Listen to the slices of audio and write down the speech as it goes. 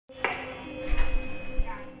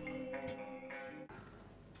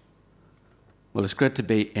Well, it's great to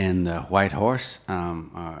be in the White Horse,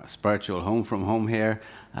 our spiritual home from home here.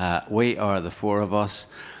 We are the four of us,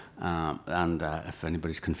 and if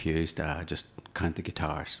anybody's confused, just count the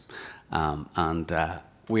guitars.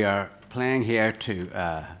 We are playing here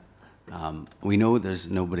to, we know there's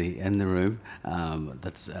nobody in the room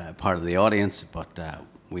that's part of the audience, but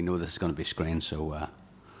we know this is going to be screened, so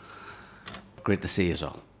great to see you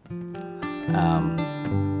all.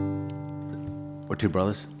 We're two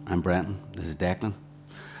brothers. I'm Brenton. This is Declan,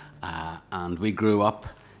 and we grew up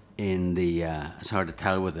in the. It's hard to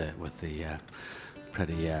tell with the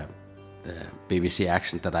pretty the BBC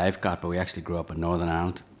accent that I've got, but we actually grew up in Northern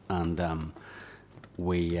Ireland, and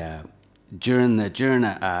we during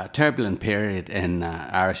a turbulent period in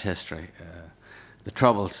Irish history, the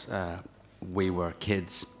Troubles. We were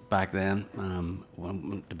kids back then.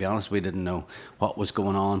 To be honest, we didn't know what was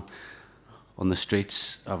going on the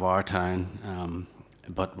streets of our town,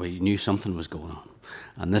 but we knew something was going on.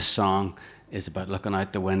 And this song is about looking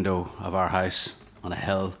out the window of our house on a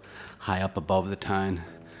hill high up above the town,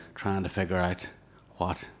 trying to figure out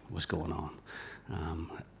what was going on.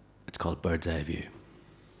 It's called Bird's Eye View.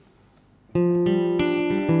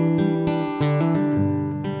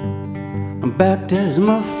 A baptism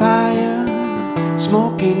of fire,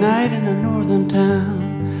 smoky night in a northern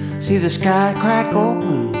town. See the sky crack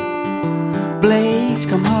open, blades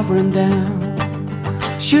come hovering down,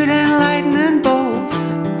 shooting lightning bolts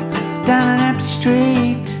down an empty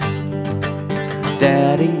street.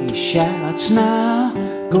 Daddy shouts, now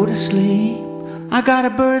go to sleep, I got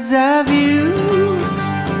a bird's eye view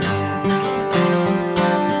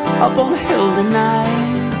up on the hill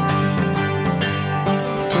tonight,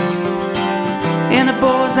 in a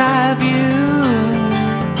bird's eye view.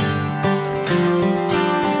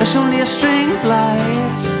 There's only a string of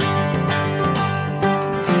lights,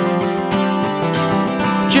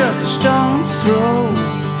 just a stone's throw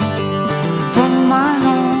from my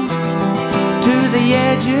home to the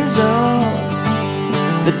edges of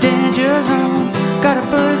the danger zone. Got a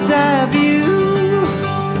bird's eye view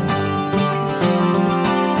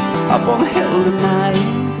up on the hill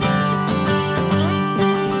tonight.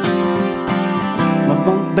 My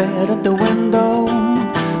bunk bed at the window,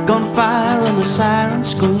 gunfire and the siren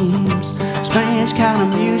screams, strange kind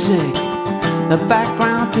of music, the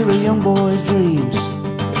background to a young boy's dreams.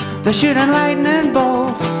 They're shooting lightning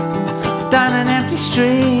bolts down an empty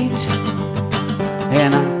street,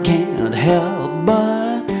 and I can't help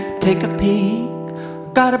but take a peek.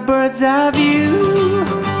 Got a bird's eye view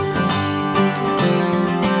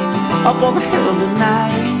up on the hill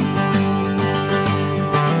tonight,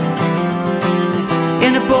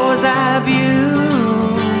 in a bird's eye view.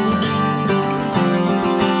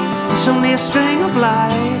 It's only a string of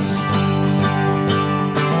lights,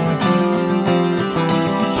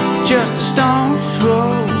 just a stone's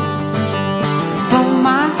throw from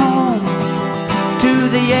my home to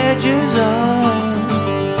the edges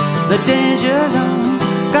of the danger zone.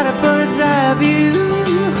 Got a bird's eye view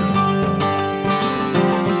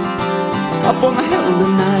up on the hill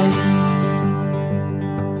tonight.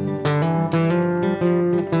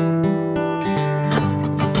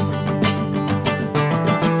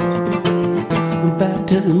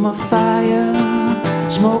 Baptism of fire,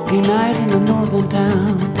 smoky night in a northern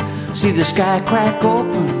town. See the sky crack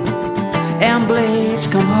open and blades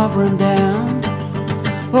come hovering down.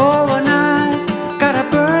 Oh, and I've got a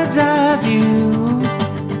bird's eye view.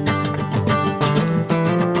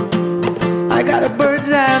 I got a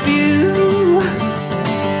bird's eye view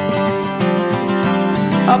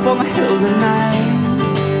up on the hill tonight,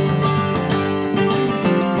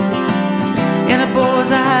 in a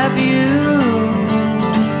bird's eye view.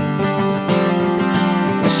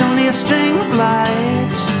 It's only a string of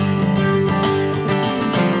lights,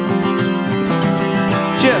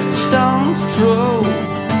 just a stone's throw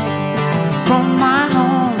from my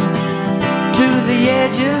home to the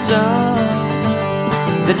edges of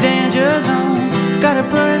the danger zone. Got a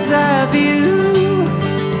bird's eye view,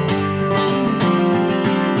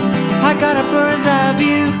 I got a bird's eye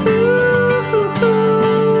view.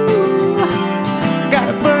 Got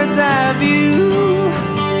a bird's eye view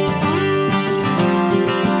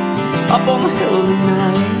up on the hill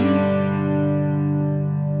tonight.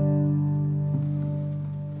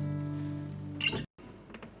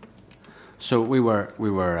 So we were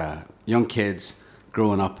young kids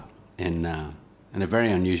growing up in a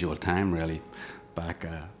very unusual time, really, back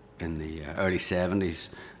in the early 70s,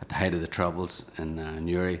 at the height of the Troubles in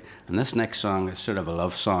Newry. And this next song is sort of a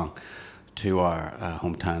love song to our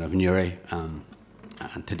hometown of Newry. And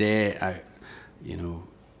today, I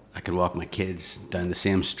can walk my kids down the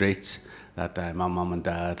same streets that my mum and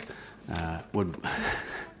dad would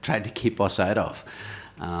try to keep us out of.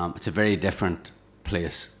 It's a very different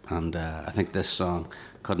place, and I think this song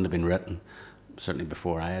couldn't have been written certainly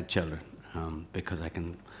before I had children, because I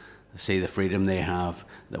can see the freedom they have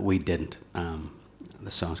that we didn't. The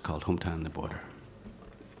song's called Hometown on the Border.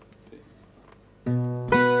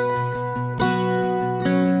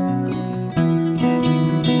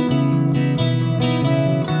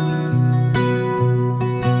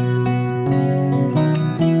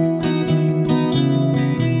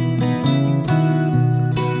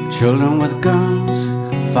 Children with guns,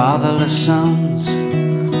 fatherless sons,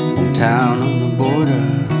 hometown on the border.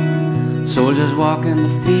 Soldiers walking the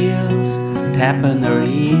fields, tapping their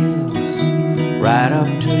heels, right up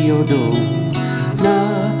to your door.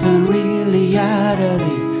 Nothing really out of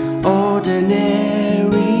the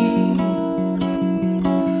ordinary.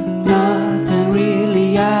 Nothing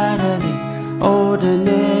really out of the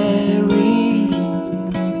ordinary.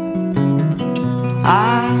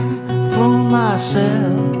 I fool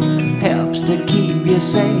myself, helps to keep you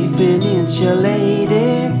safe and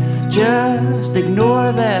insulated. Just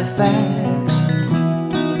ignore the facts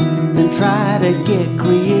and try to get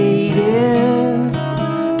creative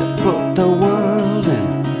to put the world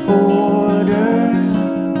in order.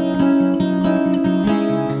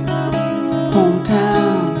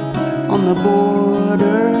 Hometown on the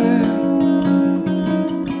border.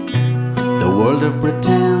 The world of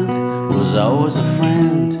pretend was always a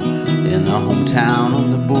friend in the hometown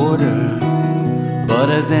on the border. But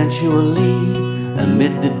eventually,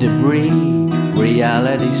 amid the debris,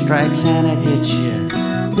 reality strikes and it hits you.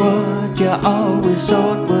 What you always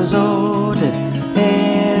thought was ordinary,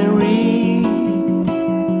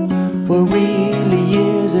 well, really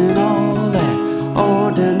isn't all that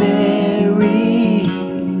ordinary.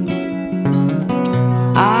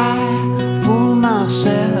 I fool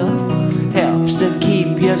myself, helps to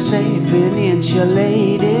keep you safe and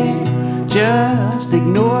insulated. Just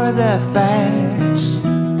ignore the facts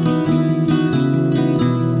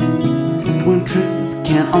when truth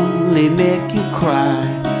can only make you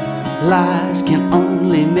cry. Lies can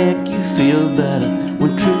only make you feel better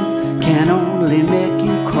when truth can only make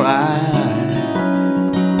you cry.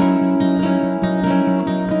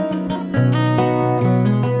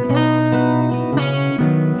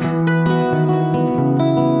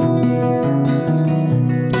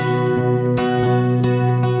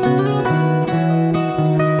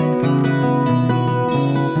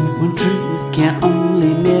 Can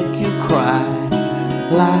only make you cry.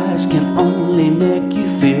 Lies can only make you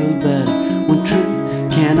feel better when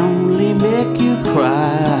truth can only make you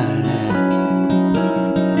cry.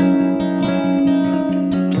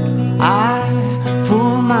 I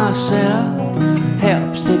fool myself,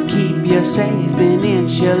 helps to keep you safe and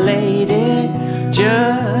insulated.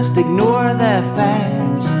 Just ignore the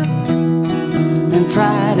facts and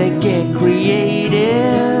try to get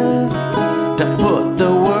creative to put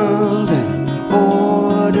the world in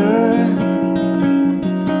order.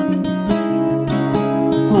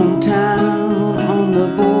 Hometown on the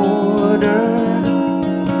border.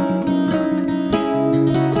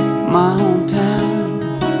 My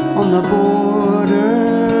hometown on the border.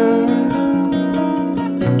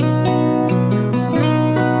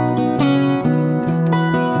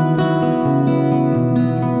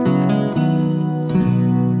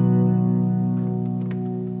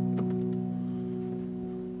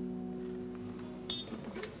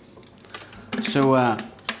 So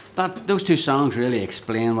those two songs really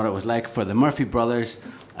explain what it was like for the Murphy brothers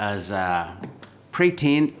as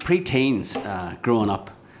pre-teens growing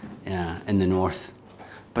up in the north.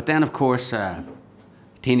 But then, of course,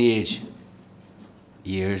 teenage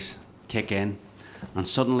years kick in, and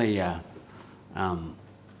suddenly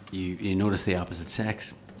you notice the opposite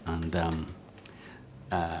sex. And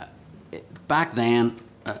back then,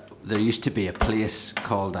 there used to be a place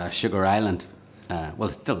called Sugar Island. Well,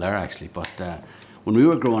 it's still there actually, but when we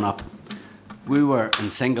were growing up, we were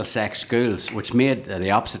in single-sex schools, which made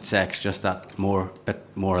the opposite sex just that bit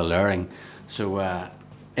more alluring. So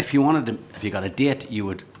if you got a date, you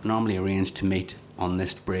would normally arrange to meet on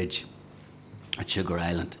this bridge at Sugar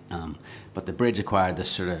Island. But the bridge acquired this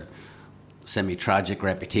sort of semi-tragic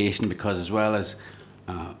reputation because, as well as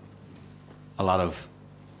a lot of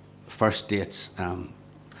first dates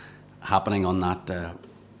happening on that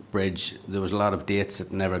bridge, there was a lot of dates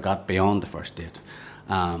that never got beyond the first date.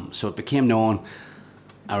 So it became known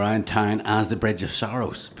around town as the Bridge of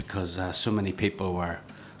Sorrows because so many people were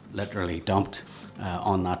literally dumped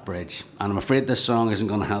on that bridge. And I'm afraid this song isn't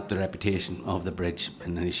going to help the reputation of the bridge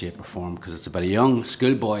in any shape or form, because it's about a young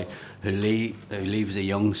schoolboy who leaves a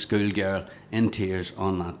young schoolgirl in tears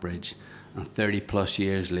on that bridge. and 30 plus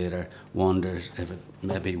years later wonders if it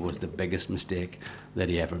maybe was the biggest mistake that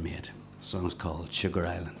he ever made. The song's called Sugar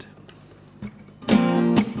Island.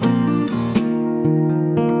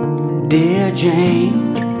 Dear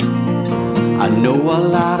Jane, I know a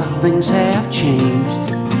lot of things have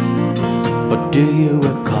changed, but do you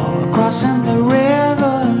recall crossing the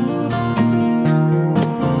river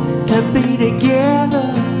to be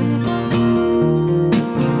together?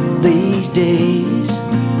 These days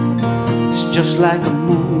it's just like a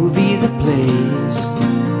movie that plays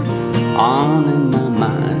on in my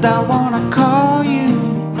mind. I wanna call you,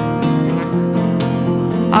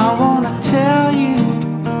 I wanna tell you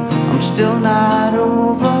I'm still not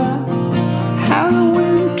over how the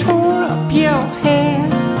wind tore up your hair,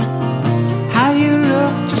 how you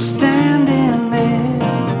looked just standing there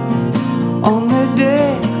on the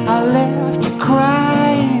day I left you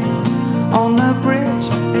crying on the bridge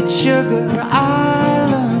at Sugar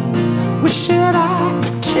Island. Wish that I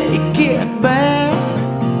could take it back,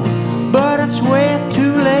 but it's way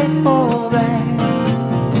too late for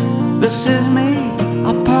that. This is me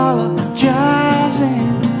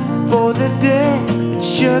apologizing for the day at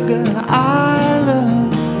Sugar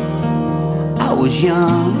Island. I was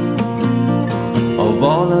young, of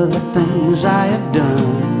all of the things I have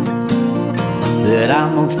done, that I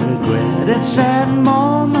most regret at that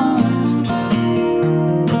moment,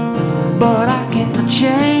 but I can't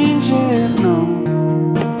change it, no.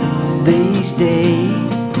 These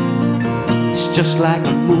days it's just like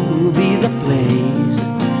a movie that plays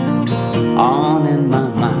on in my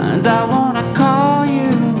mind. I wanna call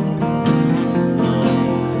you,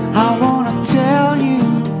 I wanna tell you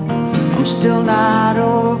I'm still not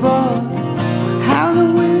over how the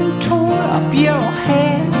wind tore up your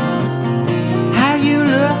hair, how you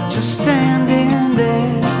looked just standing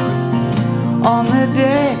there on the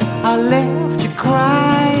day I left you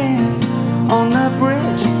crying on the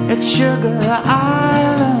bridge at Sugar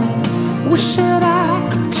Island. Wish that I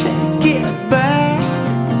could take it back,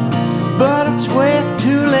 but it's way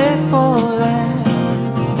too late for that.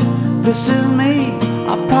 This is me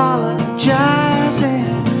apologizing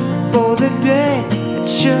for the day at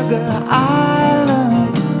Sugar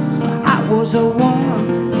Island. I was the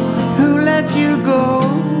one who let you go,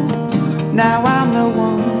 now I'm the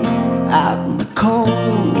one out in the cold.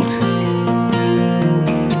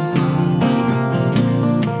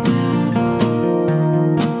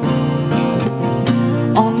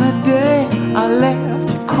 On the day I left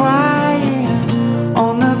you crying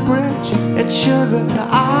on the bridge at Sugar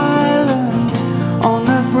Island, on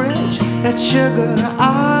the bridge at Sugar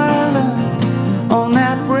Island, on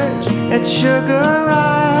that bridge at Sugar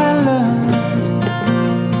Island.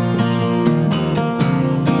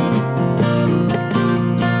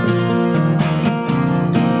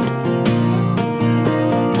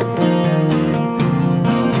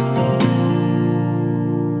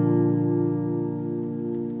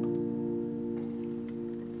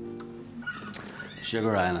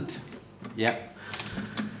 Sugar Island, yep.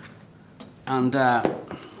 And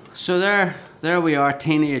so there we are,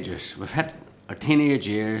 teenagers. We've hit our teenage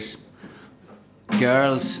years.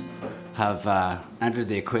 Girls have entered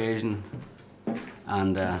the equation,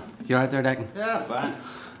 and you're out there, Declan? Yeah, fine.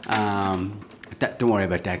 Don't worry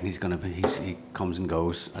about Declan. He comes and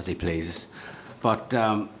goes as he pleases. But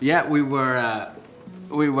yeah, we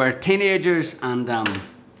were teenagers, and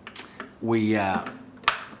we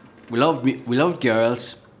loved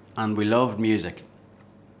girls, and we loved music.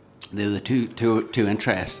 They were the two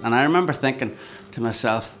interests. And I remember thinking to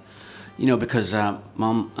myself, you know, because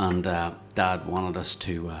Mum and Dad wanted us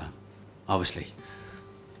to obviously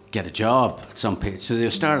get a job at some point. So they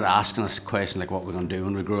started asking us questions like what we're going to do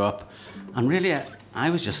when we grew up. And really, I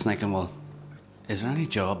was just thinking, well, is there any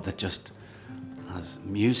job that just has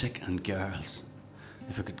music and girls?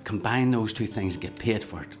 If we could combine those two things and get paid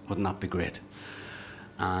for it, wouldn't that be great?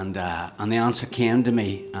 And the answer came to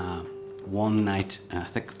me one night, I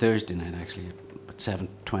think Thursday night actually, at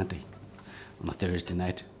 7:20 on a Thursday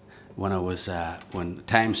night, when when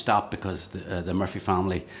time stopped because the Murphy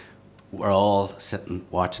family were all sitting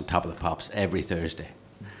watching Top of the Pops every Thursday,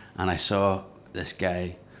 and I saw this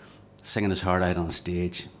guy singing his heart out on a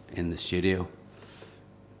stage in the studio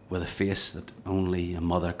with a face that only a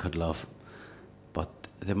mother could love. But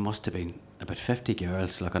there must have been about 50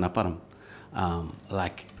 girls looking up at him.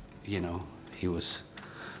 Like, you know, he was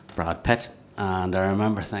Brad Pitt, and I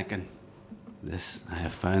remember thinking, I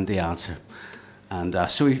have found the answer. And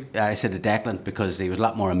so I said to Declan, because he was a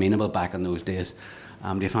lot more amenable back in those days,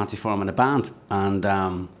 do you fancy forming a band? And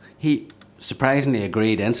he surprisingly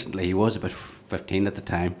agreed instantly. He was about 15 at the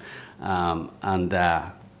time, and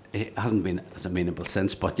it hasn't been as amenable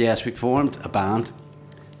since. But yes, we formed a band,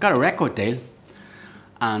 got a record deal,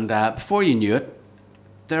 and before you knew it,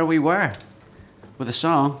 there we were, with a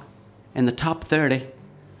song in the top 30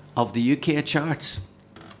 of the UK charts.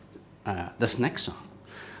 This next song,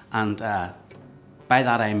 and by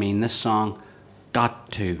that I mean this song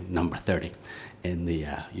got to number 30 in the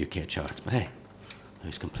UK charts. But hey,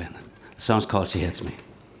 who's complaining? The song's called "She Hits Me."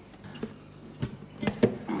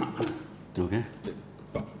 Okay.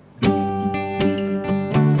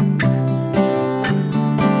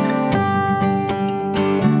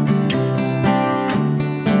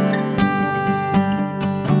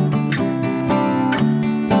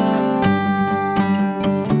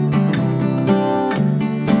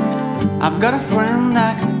 I've got a friend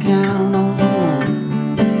I can count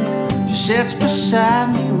on. She sits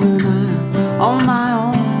beside me when I'm on my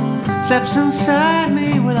own, sleeps inside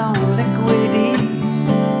me with all liquid ease.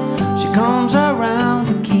 She comes around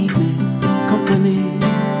to keep me company,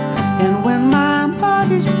 and when my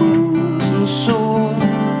body's bruised and sore,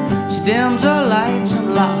 she dims the lights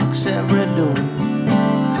and locks every door,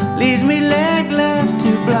 leaves me legless,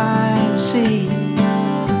 too blind to see.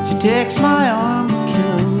 She takes my arm to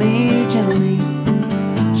kill me gently,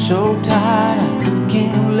 so tired I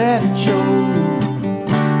can't let it show.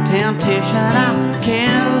 Temptation, I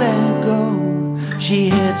can't let it go. She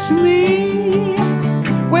hits me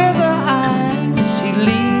with her eyes, she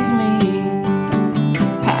leaves me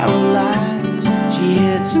paralyzed. She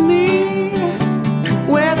hits me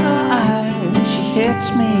with her eyes, she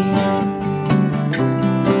hits me.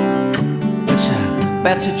 It's a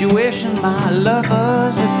bad situation, my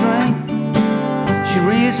lover's a drink. She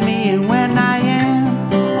reads me in when I am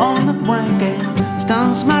on the brink, and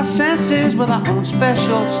stuns my senses with her own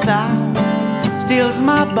special style, steals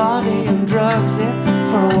my body and drugs it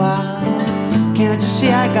for a while. Can't you see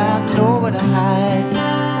I got nowhere to hide?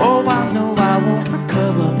 Oh, I know I won't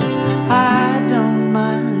recover, I don't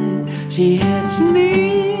mind. She hits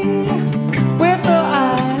me with her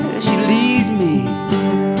eyes, she leaves me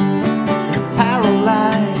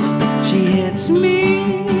paralyzed. She hits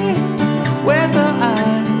me with her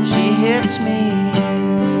eyes, she hits me.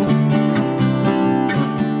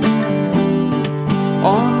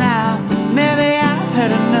 Oh, now maybe I've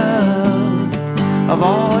had enough of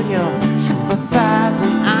all your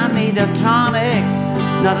sympathizing. I need a tonic,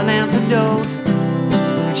 not an antidote.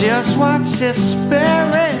 Just watch this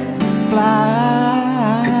spirit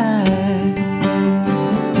fly.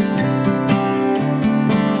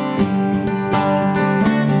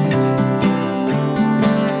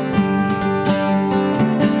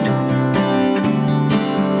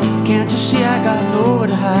 Can't you see I got nowhere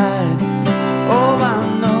to hide? Oh,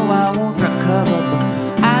 I know I won't recover,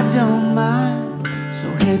 but I don't mind. So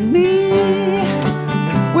hit me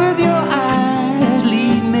with your eyes,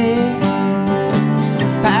 leave me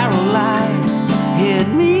paralyzed. Hit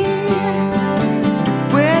me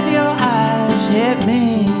with your eyes, hit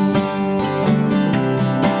me.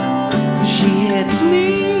 She hits me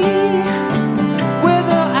with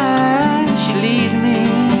her eyes, she leaves me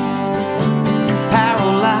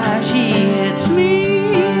paralyzed. She hits me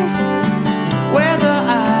with her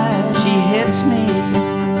eyes, she hits me.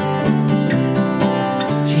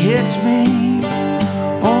 She hits me.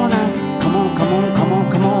 Oh, now, come on, come on, come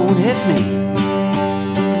on, come on, hit me.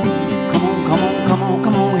 Come on, come on, come on,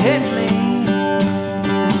 come on, hit me.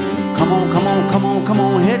 Come on, come on, come on, come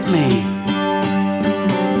on, hit me.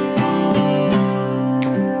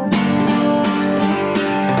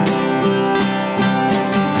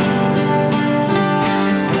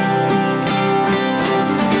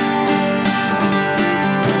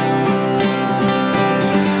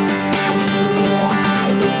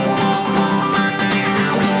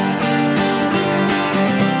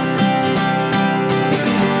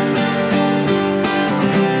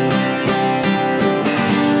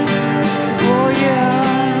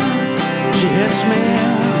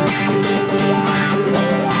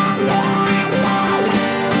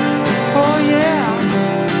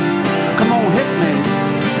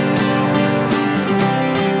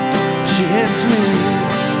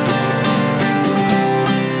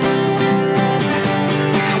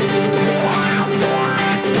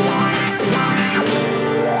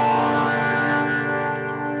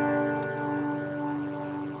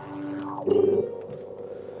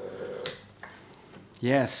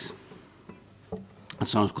 Yes, the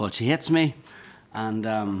song's called "She Hits Me," and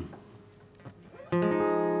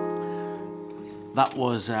that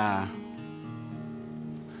was our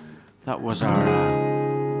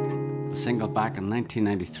single back in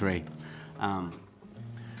 1993.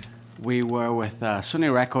 We were with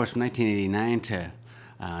Sony Records from 1989 to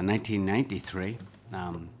 1993.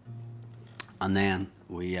 And then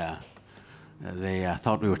they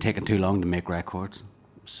thought we were taking too long to make records,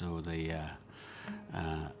 so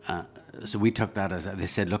so we took that as they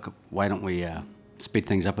said, look, why don't we speed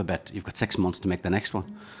things up a bit? You've got 6 months to make the next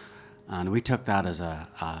one, and we took that as a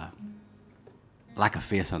lack of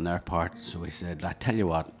faith on their part. So we said, I tell you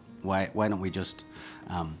what, why don't we just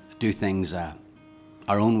do things our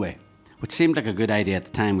own way? Which seemed like a good idea at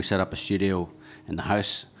the time. We set up a studio in the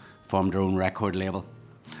house, formed our own record label,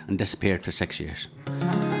 and disappeared for 6 years.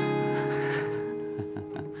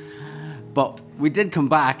 But we did come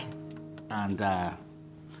back, and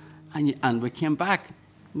we came back.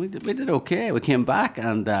 We did okay. We came back,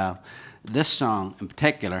 and this song in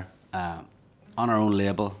particular, on our own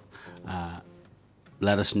label,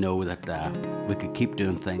 let us know that we could keep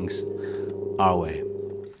doing things our way.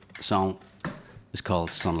 The song is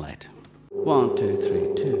called Sunlight. 1, 2,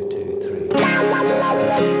 3, 2, 2, 3.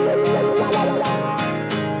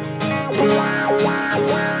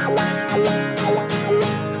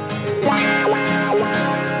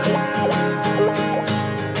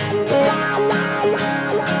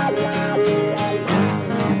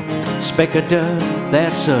 Speck of dust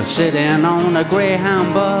that's sitting on a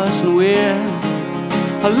Greyhound bus, and we're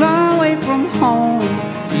a long way from home.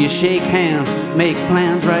 You shake hands, make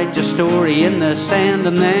plans, write your story in the sand,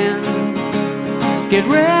 and then get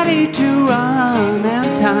ready to run out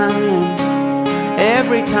of time.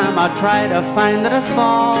 Every time I try to find that it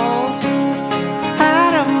falls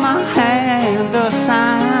out of my hand, the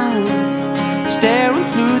sign staring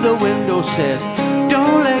through the window says,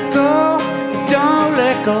 don't let go, don't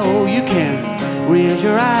let go. You can raise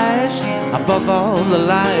your eyes above all the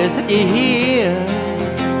lies that you hear.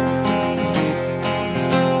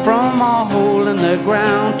 From a hole in the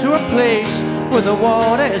ground to a place where the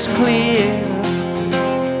water is clear,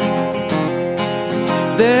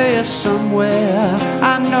 there is somewhere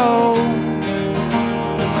I know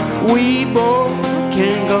we both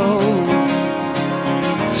can go.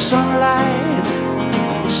 Sunlight,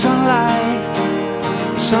 sunlight,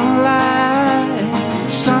 sunlight,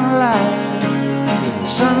 sunlight,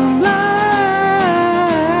 sunlight.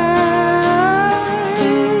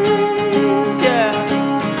 Yeah.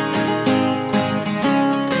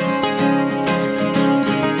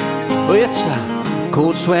 Well, it's a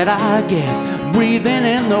cold sweat I get breathing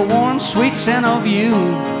in the warm, sweet scent of you.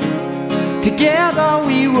 Together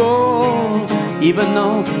we roll, even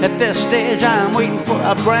though at this stage I'm waiting for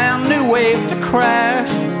a brand new wave to crash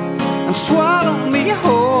and swallow me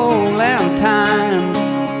whole. And time,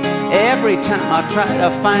 every time I try to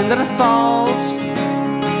find that it falls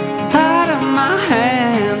out of my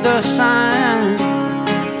hand, the sign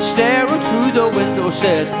staring through the window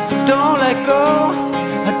says, don't let go,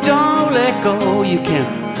 don't let go. You can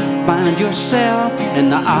find yourself in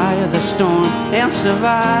the eye of the storm and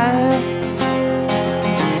survive.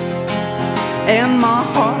 And my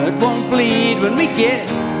heart won't bleed when we get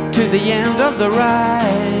to the end of the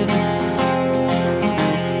ride.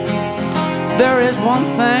 There is one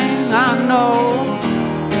thing I know,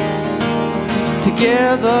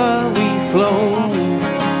 together we flow.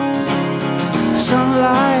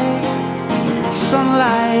 Sunlight,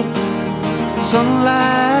 sunlight,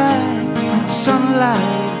 sunlight,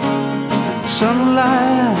 sunlight,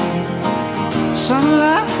 sunlight,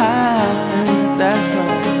 sunlight, that's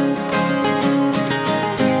right.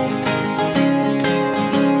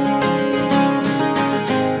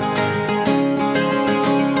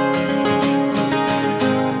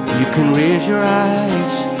 You can raise your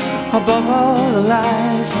eyes above all the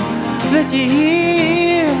lies that you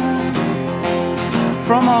hear.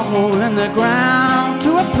 From a hole in the ground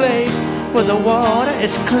to a place where the water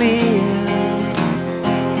is clear,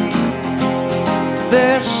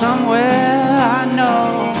 there's somewhere I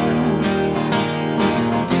know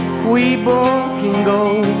we both can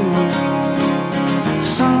go.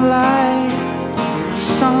 Sunlight,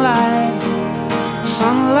 sunlight,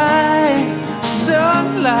 sunlight,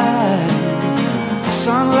 sunlight,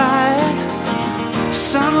 sunlight,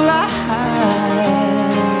 sunlight.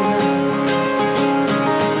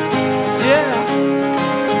 Yeah.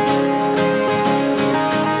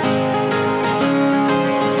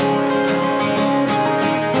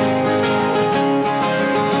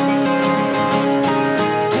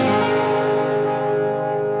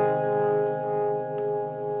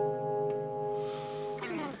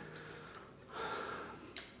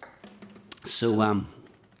 So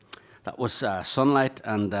that was Sunlight,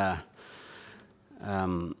 and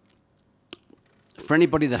for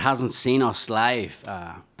anybody that hasn't seen us live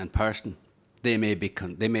in person, they may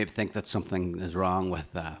think that something is wrong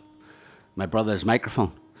with my brother's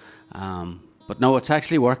microphone, but no, it's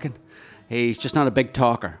actually working. He's just not a big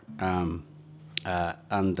talker.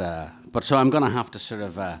 But so I'm going to have to sort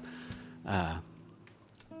of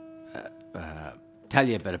tell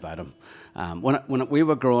you a bit about him. When we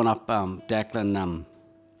were growing up, Declan,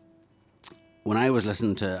 when I was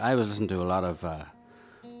listening to a lot of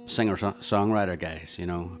singer-songwriter guys, you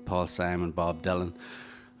know, Paul Simon, Bob Dylan.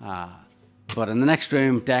 But in the next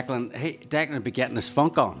room, Declan would be getting his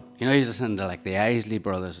funk on. You know, he's listening to like the Isley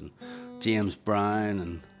Brothers and James Brown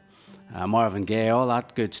and Marvin Gaye, all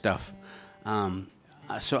that good stuff.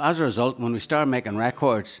 So as a result, when we started making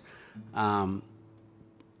records, Declan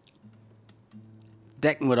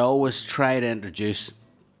would always try to introduce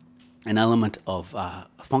an element of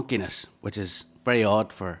funkiness, which is very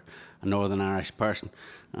odd for a Northern Irish person.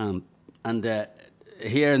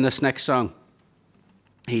 Here in this next song,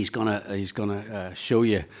 he's gonna show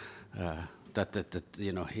you that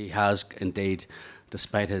you know, he has indeed,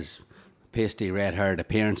 despite his pasty red-haired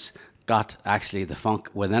appearance, got actually the funk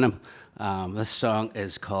within him. This song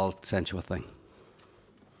is called "Sensual Thing."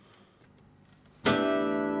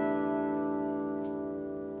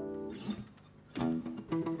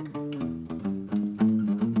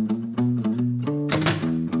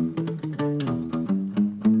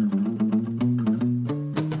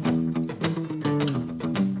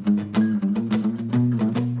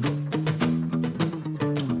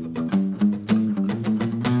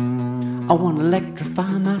 I wanna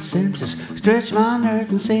electrify my senses, stretch my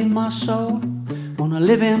nerves and save my soul. Wanna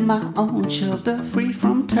live in my own shelter, free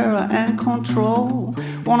from terror and control.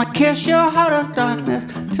 Wanna kiss your heart of darkness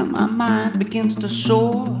till my mind begins to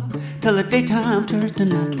soar, till the daytime turns to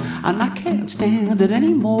night and I can't stand it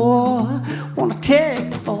anymore. Wanna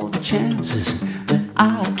take all the chances that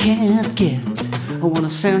I can't get. I wanna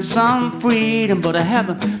sense some freedom, but I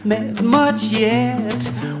haven't met much yet.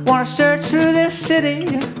 Wanna search through this city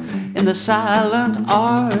in the silent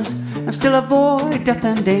hours and still avoid death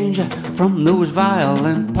and danger from those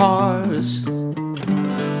violent pars.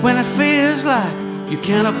 When it feels like you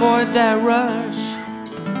can't avoid that rush,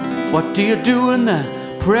 what do you do when the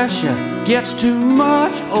pressure gets too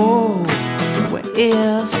much? Oh, where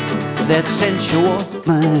is that sensual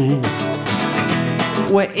thing?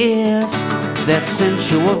 Where is that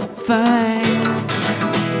sensual thing?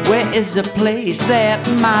 Where is the place that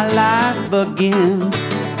my life begins?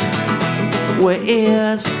 Where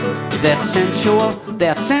is that sensual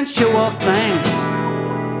thing?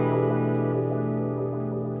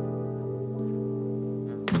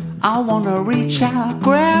 I wanna reach out,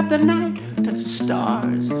 grab the night, touch the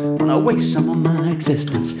stars. Wanna waste some of my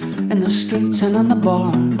existence in the streets and in the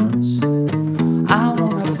bars. I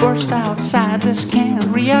wanna burst outside this canned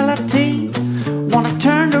reality. Wanna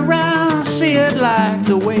turn around, see it like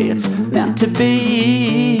the way it's meant to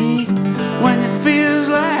be. When it feels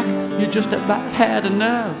like you just about had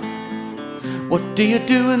enough, what do you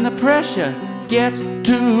do when the pressure gets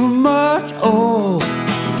too much? Oh,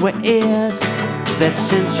 where is that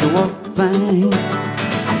sensual thing?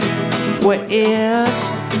 Where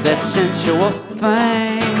is that sensual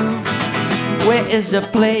thing? Where is the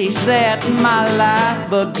place that my life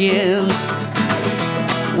begins?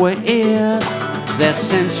 Where is that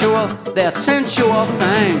sensual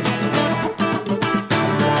thing?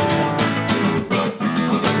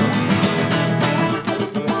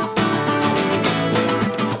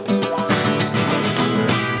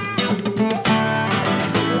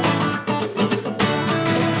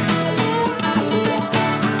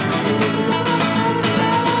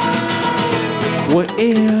 Where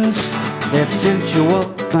is that sensual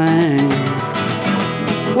thing?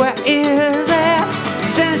 Where is that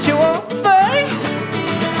sensual thing?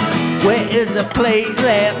 Where is the place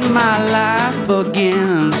that my life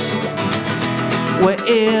begins? Where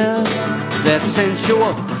is that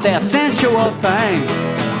sensual thing?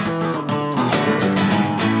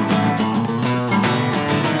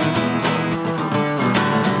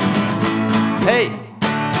 Hey!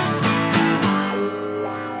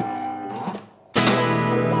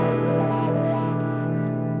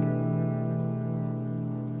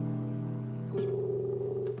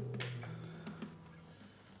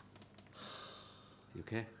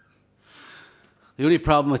 Okay. The only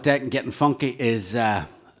problem with Declan getting funky is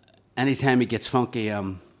anytime he gets funky,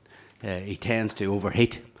 he tends to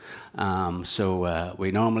overheat. So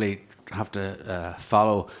we normally have to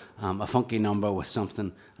follow a funky number with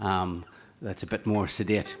something that's a bit more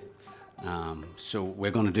sedate. So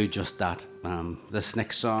we're going to do just that. This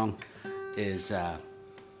next song is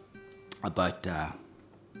about a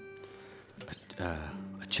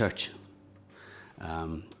church.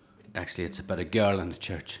 Actually, it's about a girl in a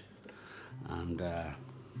church, and the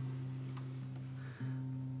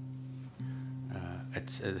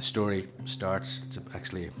story starts. It's a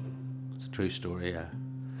true story.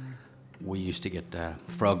 We used to get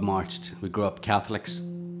frog marched. We grew up Catholics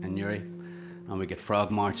in Newry, and we get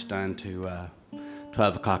frog marched down to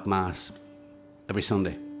 12 o'clock Mass every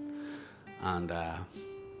Sunday. And,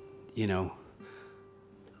 you know,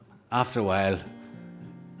 after a while,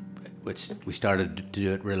 which we started to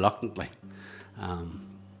do it reluctantly,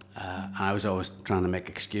 I was always trying to make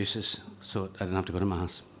excuses so I didn't have to go to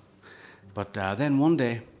Mass. But then one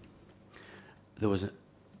day, there was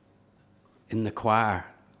in the choir,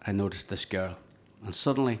 I noticed this girl, and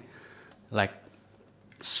suddenly, like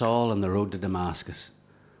Saul on the road to Damascus,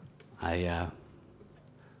 I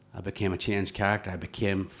became a changed character. I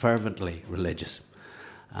became fervently religious,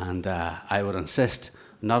 and I would insist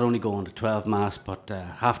not only going to 12 Mass, but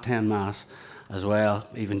 10:30 Mass as well.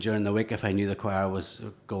 Even during the week, if I knew the choir was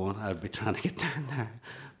going, I'd be trying to get down there.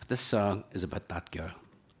 But this song is about that girl.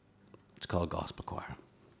 It's called Gospel Choir.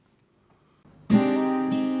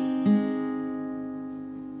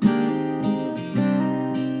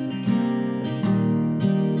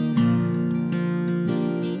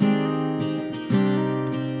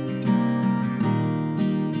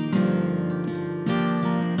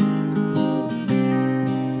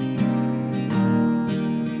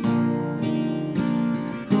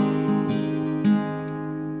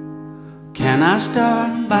 Can I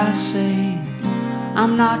start by saying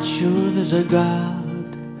I'm not sure there's a God,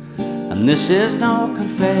 and this is no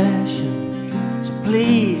confession, so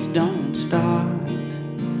please don't start.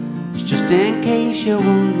 It's just in case you're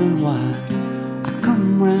wondering why I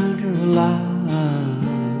come round here a lot.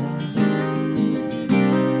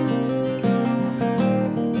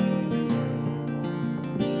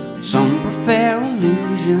 Some prefer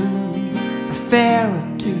illusion, prefer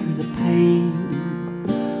it to the pain.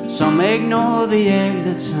 Some ignore the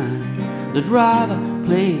exit sign, they'd rather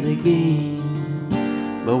play the game.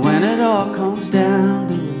 But when it all comes down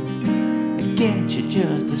to it, it gets you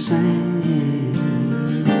just the same.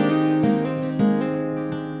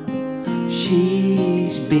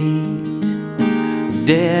 She's beat,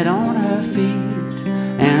 dead on her feet,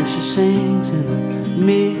 and she sings in a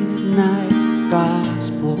midnight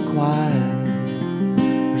gospel choir.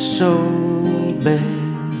 Her soul bare,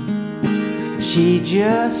 she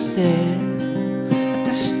just stared at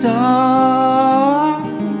the stars.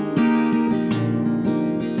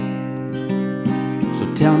 So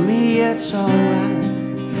tell me it's alright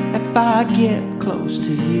if I get close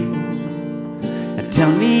to you, and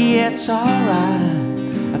tell me it's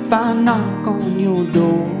alright if I knock on your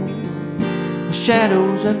door. The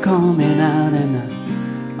shadows are coming out and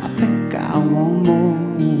I think I want more.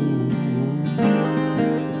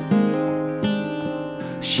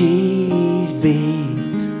 She's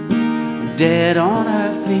beat, dead on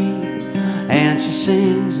her feet, and she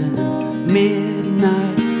sings in a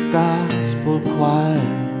midnight gospel choir.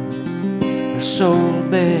 Her soul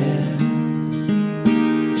bare,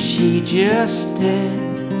 she just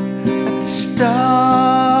stares at the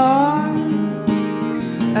stars,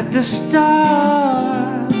 at the stars.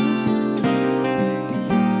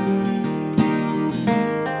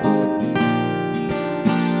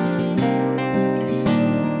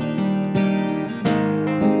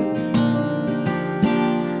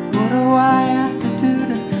 What do I have to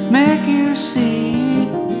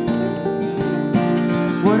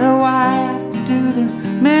do to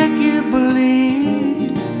make you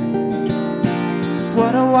believe?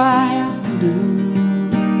 What do I have to do?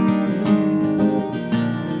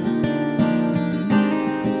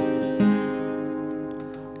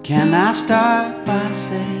 Can I start by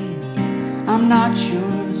saying I'm not sure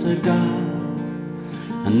there's a God,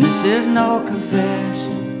 and this is no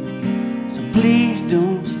confession, so please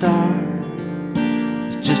don't start.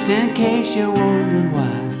 It's just in case you're wondering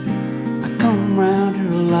why I come round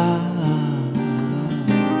here a lot.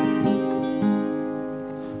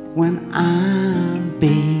 When I'm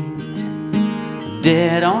beat,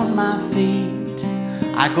 dead on my feet,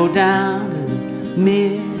 I go down to the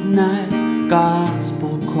midnight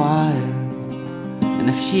gospel choir. And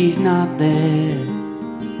if she's not there,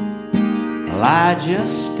 well, I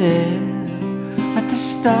just stare at the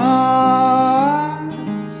stars,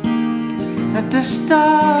 at the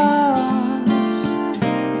stars.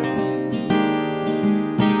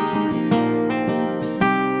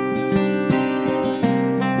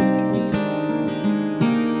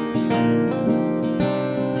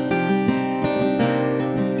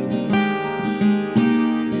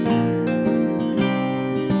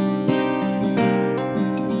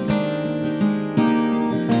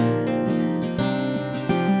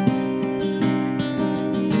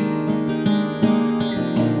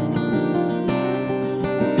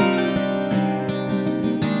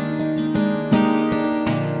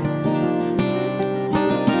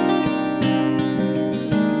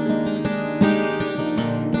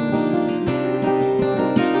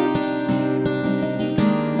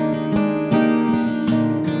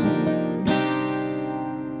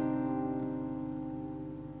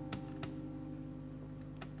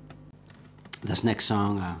 This next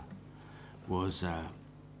song was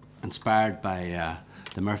inspired by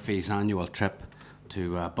the Murphys' annual trip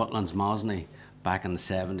to Butlins Mosney back in the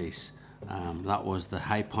 70s. That was the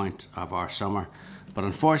high point of our summer. But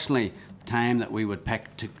unfortunately, the time that we would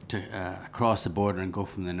pick to cross the border and go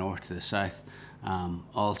from the north to the south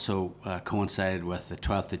also coincided with the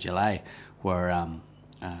 12th of July, where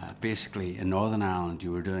basically in Northern Ireland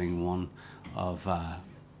you were doing one of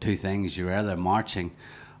two things. You were either marching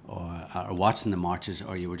or watching the marches,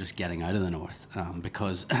 or you were just getting out of the north,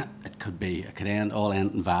 because it could end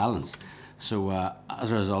in violence. So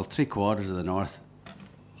as a result, 3/4 of the north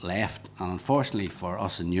left, and unfortunately for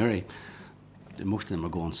us in Newry, most of them were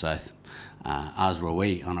going south, as were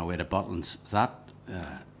we on our way to Butlins. That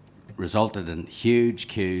resulted in huge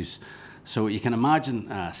queues. So you can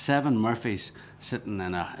imagine 7 Murphys sitting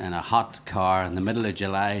in a hot car in the middle of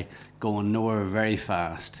July, going nowhere very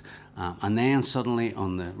fast. And then suddenly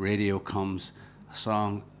on the radio comes a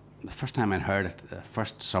song, the first time I'd heard it, the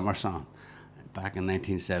first summer song, back in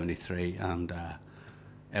 1973, and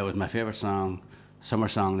it was my favourite song, summer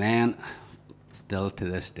song then, still to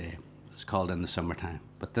this day. It's called In the Summertime.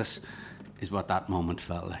 But this is what that moment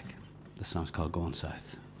felt like. The song's called Going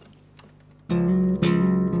South.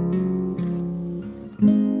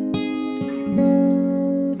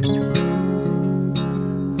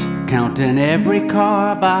 Counting every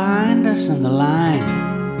car behind us in the line,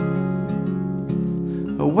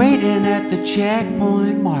 waiting at the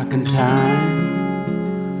checkpoint, marking time,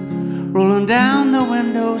 rolling down the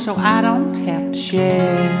window so I don't have to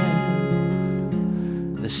share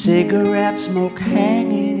the cigarette smoke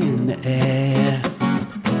hanging in the air.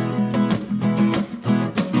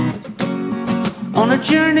 On a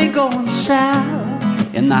journey going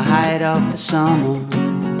south in the height of the summer,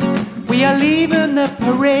 we are leaving the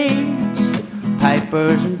parades,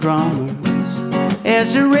 pipers and drummers,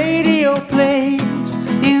 as the radio plays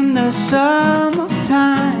in the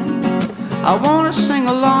summertime. I wanna sing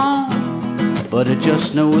along, but I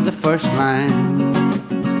just know the first line.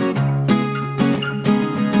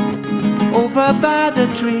 Over by the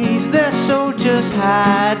trees, there's soldiers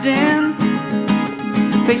hiding,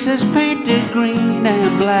 faces painted green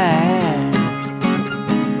and black.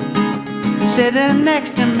 Sitting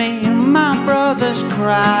next to me, my brother's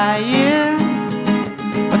crying,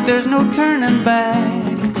 but there's no turning back.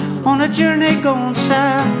 On a journey going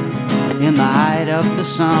south in the height of the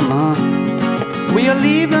summer, we are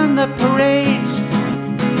leaving the parades,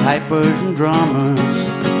 pipers and drummers,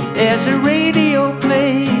 as the radio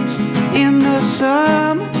plays in the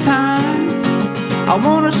summertime. I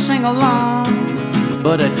wanna sing along,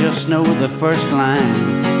 but I just know the first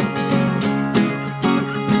line.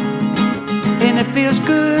 And it feels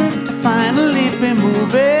good to finally be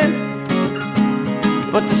moving,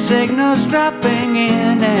 but the signal's dropping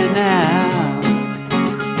in and out.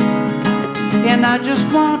 And I just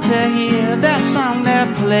want to hear that song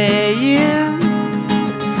they're playing.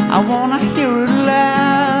 I wanna hear it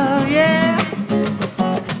loud, yeah.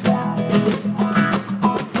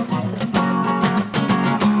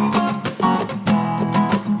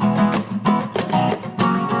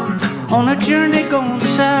 On a journey going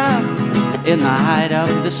south in the height of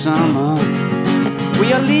the summer,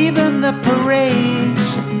 we are leaving the parades,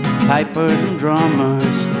 pipers and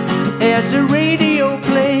drummers, as the radio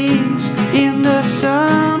plays in the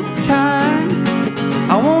summertime.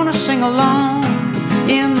 I wanna sing along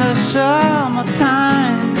in the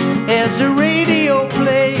summertime, as the radio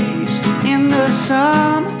plays in the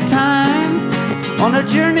summertime. On a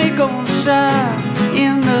journey going south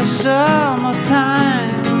in the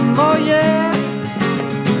summertime, oh yeah.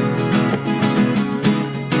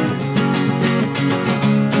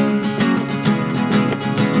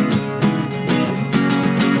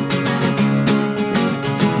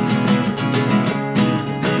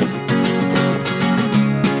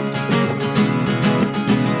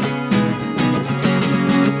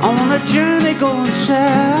 On a journey going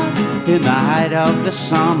south in the height of the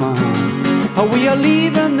summer, we are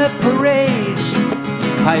leaving the parades,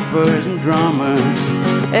 pipers and drummers,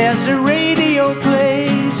 as the radio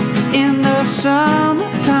plays in the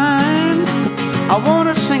summertime. I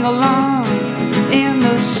wanna sing along in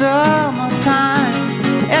the summertime,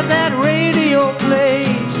 as that radio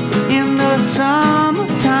plays in the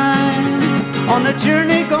summertime. On a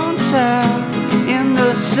journey going south in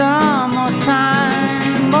the summertime,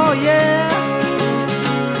 oh yeah.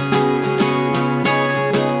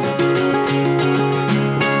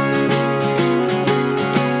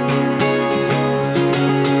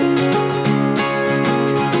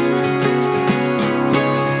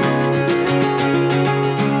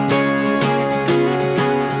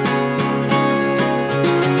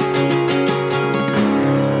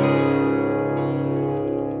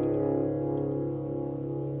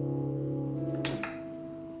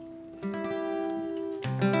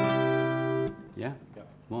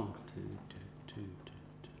 1, 2, 2, 2,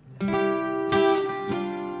 2, 2.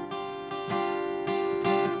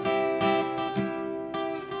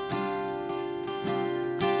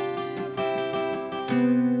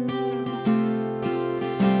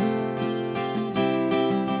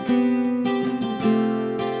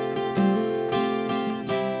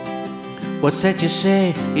 What's that you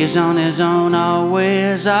say? He's on his own,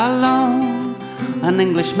 always alone. An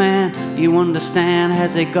Englishman, you understand,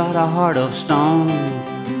 has he got a heart of stone?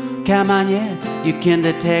 Come on, yeah, you can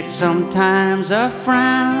detect sometimes a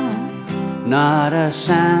frown. Not a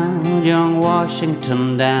sound, young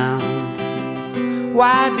Washington down.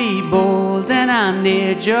 Why be bold in an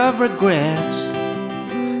age of regrets?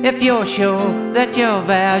 If you're sure that your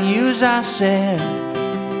values are set,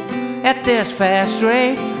 at this fast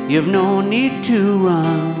rate, you've no need to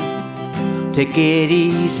run. Take it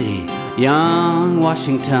easy, young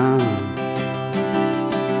Washington.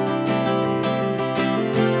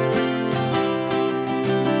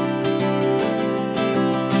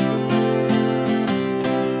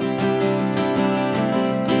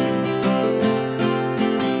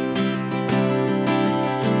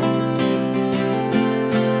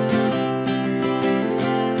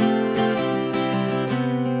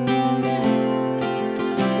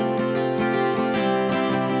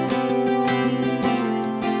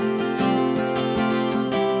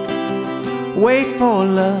 Wait for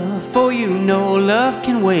love, for you know love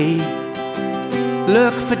can wait.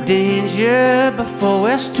 Look for danger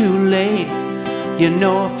before it's too late. You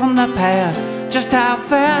know from the past just how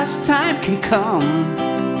fast time can come.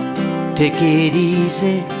 Take it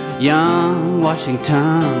easy, young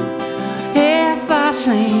Washington. If I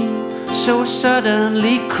seem so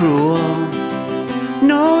suddenly cruel,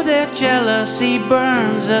 know that jealousy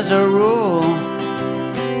burns as a rule.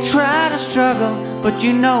 Try to struggle, but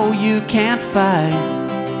you know you can't fight.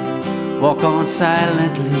 Walk on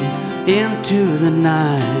silently into the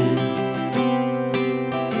night.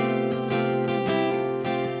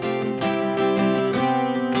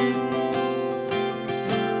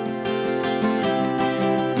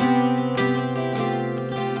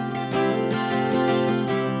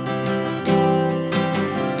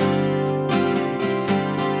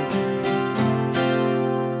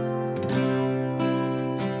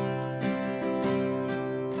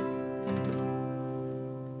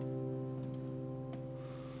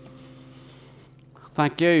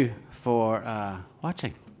 Thank you for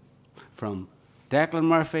watching. From Declan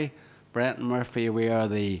Murphy, Brenton Murphy, we are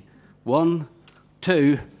the 1,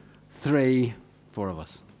 2, 3, 4 of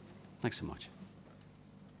us. Thanks so much.